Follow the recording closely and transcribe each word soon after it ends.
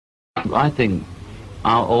I think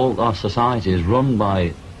all our society is run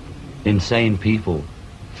by insane people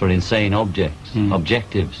for insane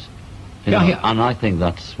objectives. You know, and I think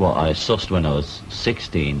that's what I sussed when I was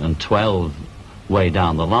 16 and 12 way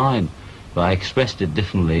down the line, but I expressed it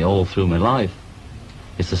differently all through my life.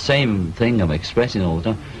 It's the same thing I'm expressing all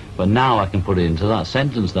the time, but now I can put it into that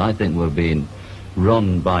sentence that I think we're being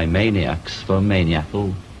run by maniacs for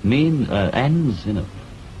maniacal ends, you know.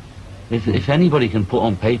 If anybody can put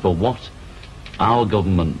on paper what our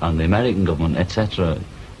government and the American government, etc.,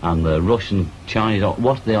 and the Russian, Chinese,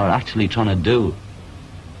 what they are actually trying to do,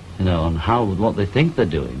 you know, and what they think they're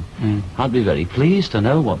doing, I'd be very pleased to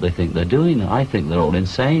know what they think they're doing. I think they're all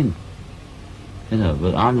insane, you know,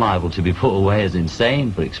 but I'm liable to be put away as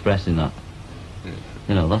insane for expressing that.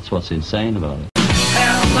 You know, that's what's insane about it.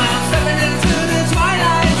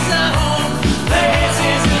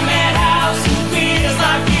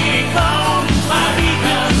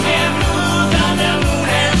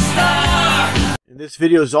 This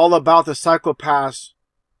video is all about the psychopaths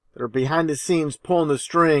that are behind the scenes pulling the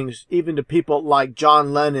strings, even to people like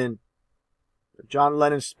John Lennon. John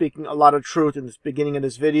Lennon speaking a lot of truth in the beginning of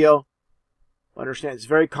this video. Understand, it's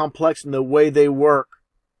very complex in the way they work,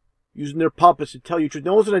 using their puppets to tell you truth.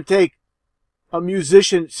 No one's going to take a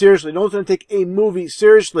musician seriously. No one's going to take a movie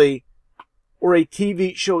seriously or a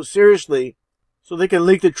TV show seriously, so they can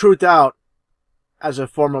leak the truth out as a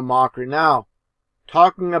form of mockery. Now,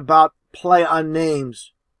 talking about play on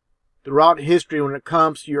names throughout history when it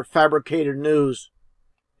comes to your fabricated news.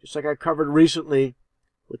 Just like I covered recently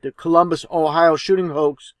with the Columbus, Ohio shooting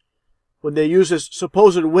hoax, when they used this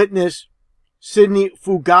supposed witness, Sidney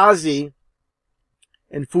Fugazi,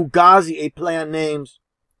 and Fugazi, a play on names,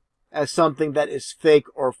 as something that is fake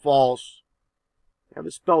or false. I have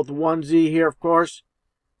it spelled with one Z here, of course.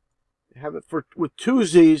 I have it with two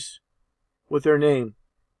Z's with their name.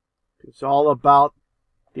 It's all about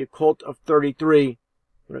the occult of 33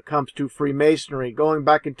 when it comes to Freemasonry. Going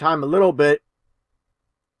back in time a little bit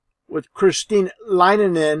with Christine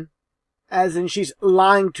Leinonen, as in she's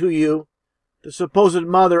lying to you, the supposed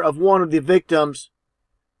mother of one of the victims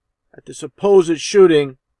at the supposed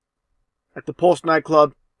shooting at the Pulse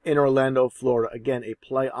nightclub in Orlando, Florida. Again, a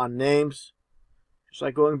play on names. Just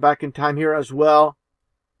like going back in time here as well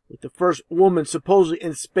with the first woman supposedly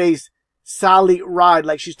in space, Sally Ride,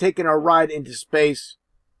 like she's taking a ride into space.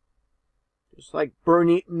 Just like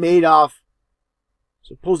Bernie Madoff,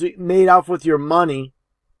 supposedly made off with your money.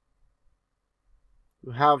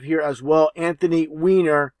 You have here as well Anthony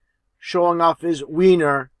Weiner showing off his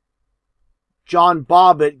wiener. John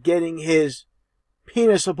Bobbitt getting his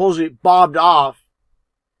penis supposedly bobbed off.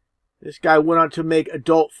 This guy went on to make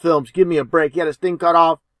adult films. Give me a break. He had his thing cut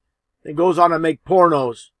off, then goes on to make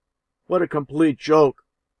pornos. What a complete joke.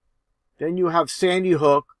 Then you have Sandy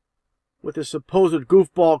Hook with the supposed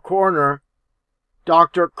goofball coroner,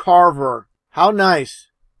 Dr. Carver. How nice.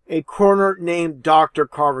 A coroner named Dr.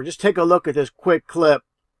 Carver. Just take a look at this quick clip,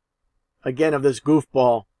 again, of this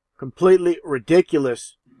goofball. Completely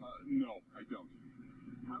ridiculous. No, I don't.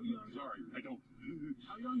 How young? Sorry, I don't.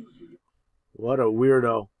 How young was he? What a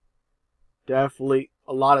weirdo. Definitely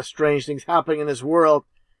a lot of strange things happening in this world.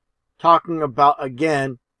 Talking about,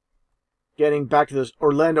 again, getting back to this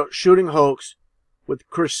Orlando shooting hoax with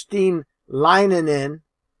Christine Leinonen.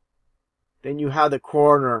 Then you have the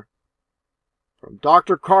coroner from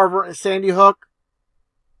Dr. Carver and Sandy Hook.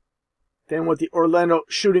 Then with the Orlando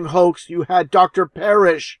shooting hoax, you had Dr.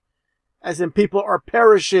 Parrish, as in people are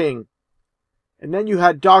perishing. And then you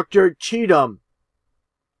had Dr. Cheatham.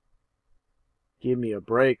 Give me a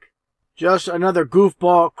break. Just another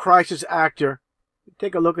goofball crisis actor.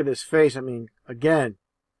 Take a look at his face. I mean, again,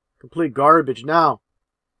 complete garbage. Now,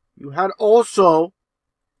 you had also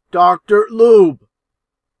Dr. Lube.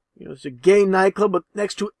 You know, it's a gay nightclub with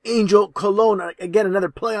next to Angel Cologne. Again, another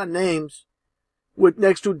play on names with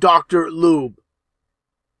next to Dr. Lube.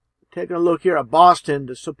 Taking a look here at Boston,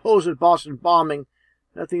 the supposed Boston bombing,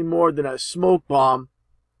 nothing more than a smoke bomb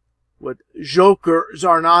with Joker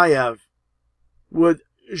Tsarnaev, with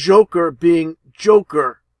Joker being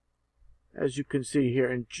Joker, as you can see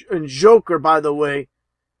here. And Joker, by the way,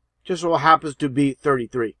 just so happens to be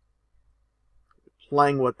 33.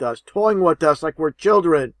 Playing with us, toying with us like we're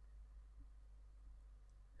children.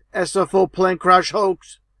 SFO plane crash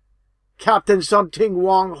hoax. Captain Something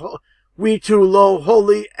Wong. We Too Low.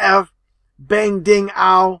 Holy F. Bang Ding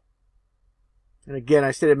Ow. And again,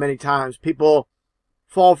 I said it many times. People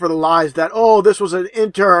fall for the lies that, oh, this was an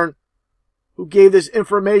intern who gave this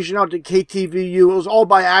information out to KTVU. It was all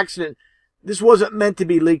by accident. This wasn't meant to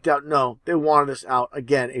be leaked out. No, they wanted this out.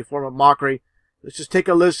 Again, a form of mockery. Let's just take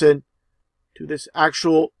a listen to this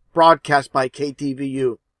actual broadcast by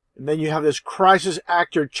KTVU. And then you have this crisis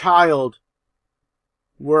actor child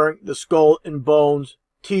wearing the Skull and Bones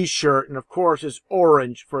t-shirt, and of course it's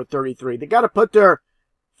orange for a 33. They got to put their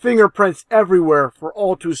fingerprints everywhere for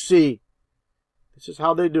all to see. This is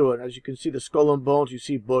how they do it. As you can see, the Skull and Bones, you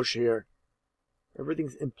see Bush here.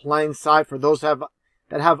 Everything's in plain sight for those that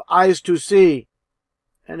have eyes to see.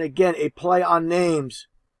 And again, a play on names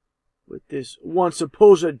with this one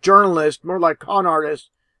supposed journalist, more like con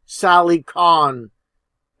artist, Sally Con.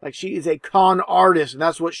 Like she is a con artist, and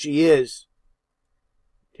that's what she is.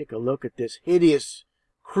 Take a look at this hideous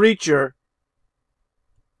creature.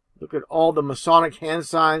 Look at all the Masonic hand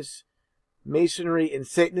signs. Masonry and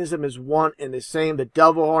Satanism is one and the same. The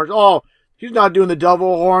devil horns. Oh, she's not doing the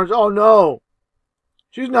devil horns. Oh, no.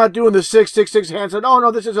 She's not doing the 666 hand sign. Oh,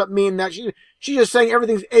 no, this doesn't mean that. She's just saying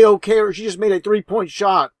everything's A-okay, or she just made a 3-point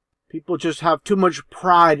shot. People just have too much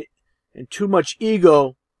pride and too much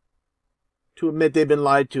ego to admit they've been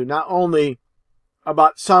lied to. Not only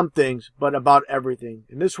about some things, but about everything.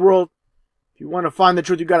 In this world, if you want to find the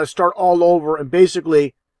truth, you've got to start all over and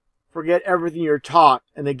basically forget everything you're taught.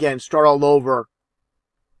 And again, start all over.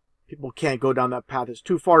 People can't go down that path. It's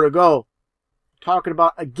too far to go. Talking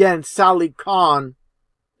about, again, Sally Con,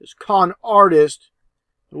 this con artist.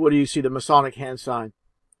 What do you see? The Masonic hand sign.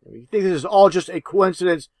 If you think this is all just a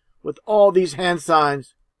coincidence with all these hand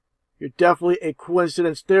signs, you're definitely a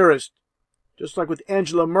coincidence theorist. Just like with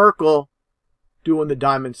Angela Merkel doing the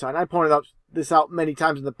diamond sign. I pointed this out many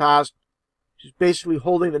times in the past. She's basically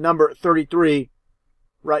holding the number 33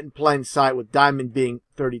 right in plain sight, with diamond being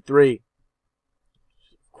 33.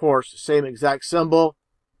 Of course, the same exact symbol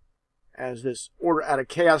as this order out of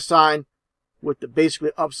chaos sign with the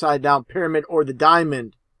basically upside down pyramid or the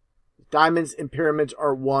diamond. Diamonds and pyramids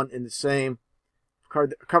are one and the same.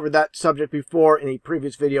 I've covered that subject before in a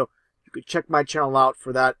previous video. You could check my channel out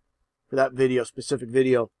for that video, specific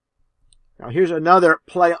video. Now here's another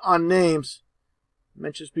play on names. I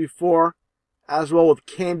mentioned this before, as well with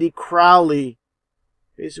Candy Crowley.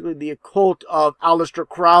 Basically the occult of Aleister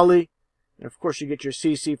Crowley. And of course you get your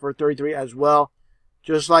CC for 33 as well.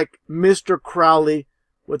 Just like Mr. Crowley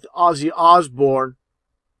with Ozzy Osbourne.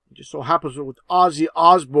 It just so happens with Ozzy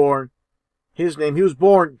Osbourne, his name, he was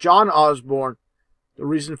born John Osbourne. The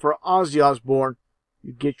reason for Ozzy Osbourne,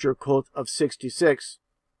 you get your cult of 66.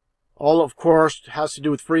 All, of course, has to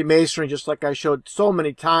do with Freemasonry, just like I showed so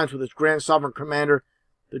many times with his Grand Sovereign Commander,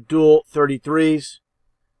 the dual 33s.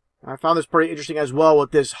 I found this pretty interesting as well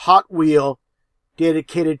with this Hot Wheel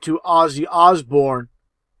dedicated to Ozzy Osbourne.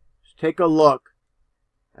 Just take a look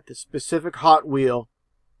at the specific Hot Wheel.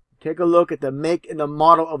 Take a look at the make and the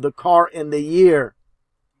model of the car and the year.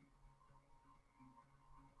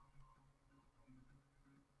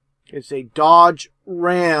 It's a Dodge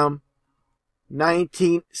Ram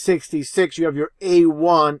 1966. You have your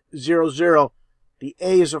A100. The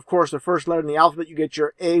A is, of course, the first letter in the alphabet. You get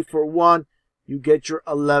your A for 1. You get your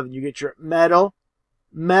 11. You get your metal.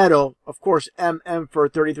 Metal, of course, MM for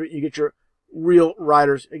 33. You get your real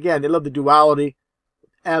riders. Again, they love the duality.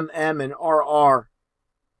 MM and RR.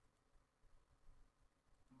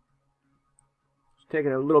 Just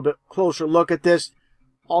taking a little bit closer look at this.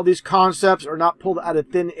 All these concepts are not pulled out of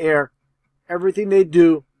thin air. Everything they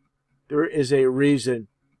do, there is a reason.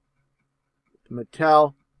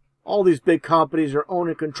 Mattel, all these big companies are owned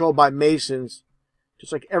and controlled by Masons,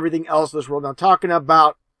 just like everything else in this world. Now, talking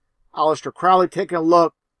about Aleister Crowley, taking a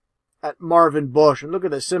look at Marvin Bush, and look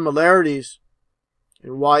at the similarities.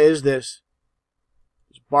 And why is this?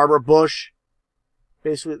 It's Barbara Bush,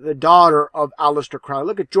 basically the daughter of Aleister Crowley.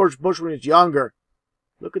 Look at George Bush when he was younger.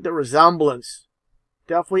 Look at the resemblance.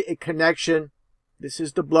 Definitely a connection. This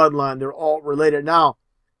is the bloodline. They're all related. Now,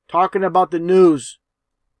 talking about the news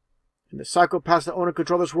and the psychopaths that own and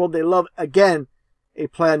control this world, they love, again, a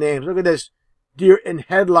play on names. Look at this. Deer in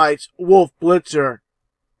headlights, Wolf Blitzer.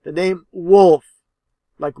 The name Wolf,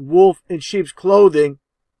 like wolf in sheep's clothing.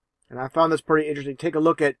 And I found this pretty interesting. Take a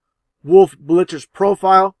look at Wolf Blitzer's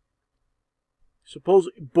profile.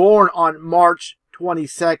 Supposedly born on March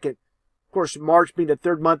 22nd. Of course, March being the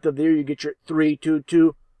third month of the year, you get your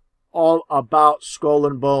 322, all about Skull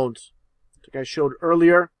and Bones, like I showed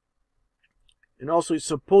earlier. And also, he's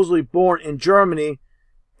supposedly born in Germany,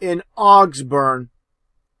 in Augsburg.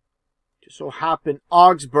 Just so happened,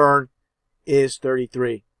 Augsburg is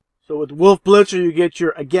 33. So with Wolf Blitzer, you get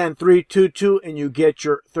your, again, 322, and you get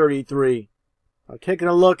your 33. Now, taking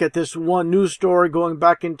a look at this one news story going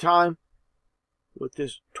back in time, with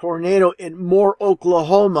this tornado in Moore,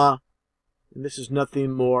 Oklahoma. And this is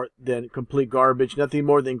nothing more than complete garbage, nothing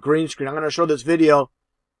more than green screen. I'm going to show this video.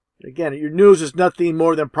 Again, your news is nothing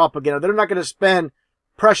more than propaganda. They're not going to spend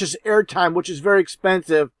precious airtime, which is very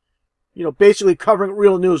expensive. You know, basically covering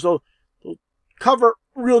real news. They'll cover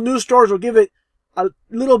real news stories. They'll give it a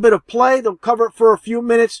little bit of play. They'll cover it for a few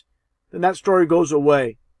minutes. Then that story goes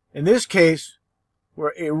away. In this case,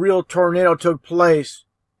 where a real tornado took place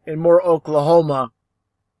in Moore, Oklahoma,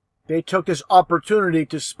 they took this opportunity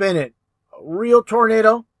to spin it. A real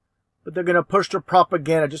tornado, but they're going to push their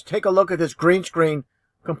propaganda. Just take a look at this green screen,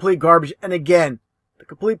 complete garbage. And again, the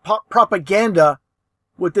complete propaganda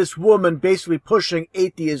with this woman basically pushing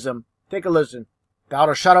atheism. Take a listen. Without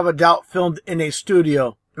a shadow of a doubt, filmed in a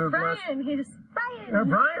studio. Brian, he's Brian. Yeah,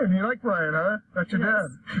 Brian. You like Brian, huh? That's your dad.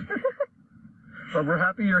 But we're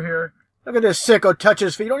happy you're here. Look at this sicko touch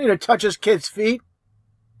his feet. You don't need to touch his kid's feet.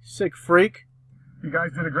 Sick freak. You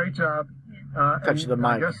guys did a great job. Touch the mic.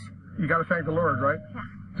 I guess you got to thank the Lord, right? Yeah.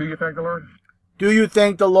 Do you thank the Lord? Do you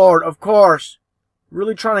thank the Lord? Of course.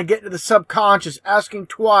 Really trying to get into the subconscious, asking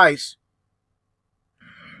twice.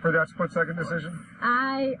 For that split-second decision?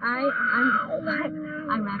 I'm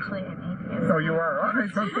actually an atheist. No, you are. All right.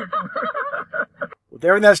 With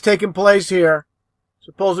everything that's taking place here,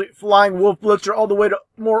 supposedly flying wolf blitzer all the way to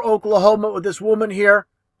Moore, Oklahoma, with this woman here,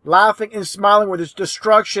 laughing and smiling with this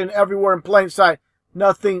destruction everywhere in plain sight.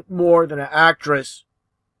 Nothing more than an actress.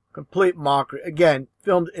 Complete mockery. Again,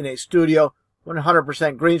 filmed in a studio,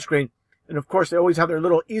 100% green screen. And of course, they always have their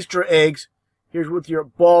little Easter eggs. Here's with your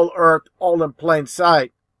ball earth, all in plain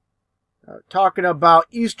sight. Talking about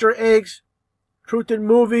Easter eggs, truth in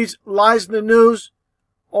movies, lies in the news,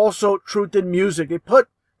 also truth in music. They put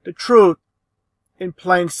the truth in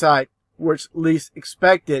plain sight where it's least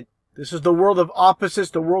expected. This is the world of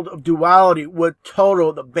opposites, the world of duality with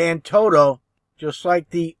Toto, the band Toto. Just like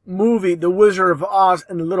the movie The Wizard of Oz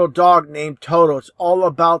and the little dog named Toto. It's all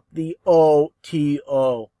about the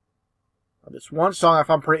O-T-O. This one song I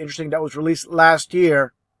found pretty interesting that was released last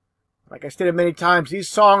year. Like I stated many times, these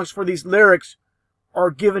songs for these lyrics are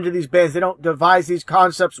given to these bands. They don't devise these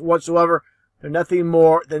concepts whatsoever. They're nothing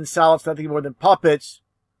more than salads, nothing more than puppets.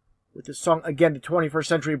 With the song, again, the 21st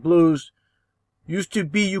Century Blues. Used to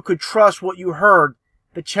be you could trust what you heard.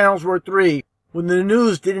 The channels were 3. When the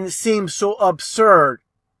news didn't seem so absurd,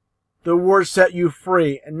 the words set you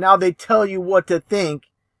free. And now they tell you what to think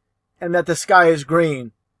and that the sky is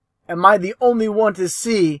green. Am I the only one to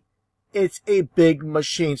see it's a big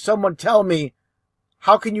machine? Someone tell me,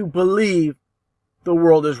 how can you believe the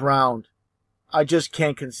world is round? I just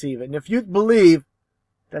can't conceive it. And if you believe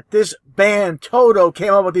that this band, Toto,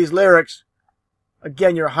 came up with these lyrics,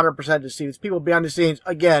 again, you're 100% deceived. It's people behind the scenes,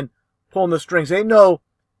 again, pulling the strings. They know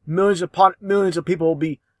millions upon millions of people will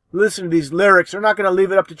be listening to these lyrics. They're not going to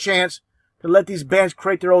leave it up to chance to let these bands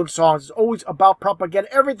create their own songs. It's always about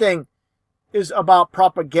propaganda. Everything is about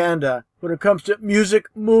propaganda when it comes to music,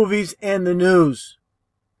 movies, and the news.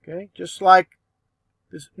 Okay? Just like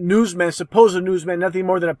this newsman, supposed newsman, nothing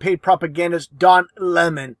more than a paid propagandist, Don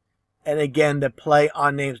Lemon. And again, the play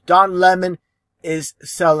on names. Don Lemon is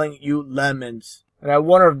selling you lemons. And I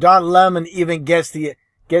wonder if Don Lemon even gets the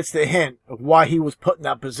hint of why he was put in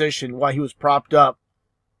that position, why he was propped up.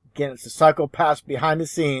 Again, it's the psychopaths behind the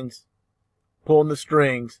scenes, pulling the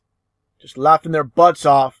strings, just laughing their butts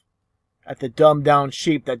off at the dumbed down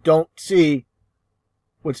sheep that don't see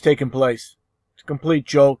what's taking place. It's a complete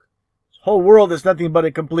joke. This whole world is nothing but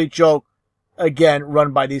a complete joke, again,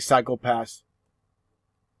 run by these psychopaths.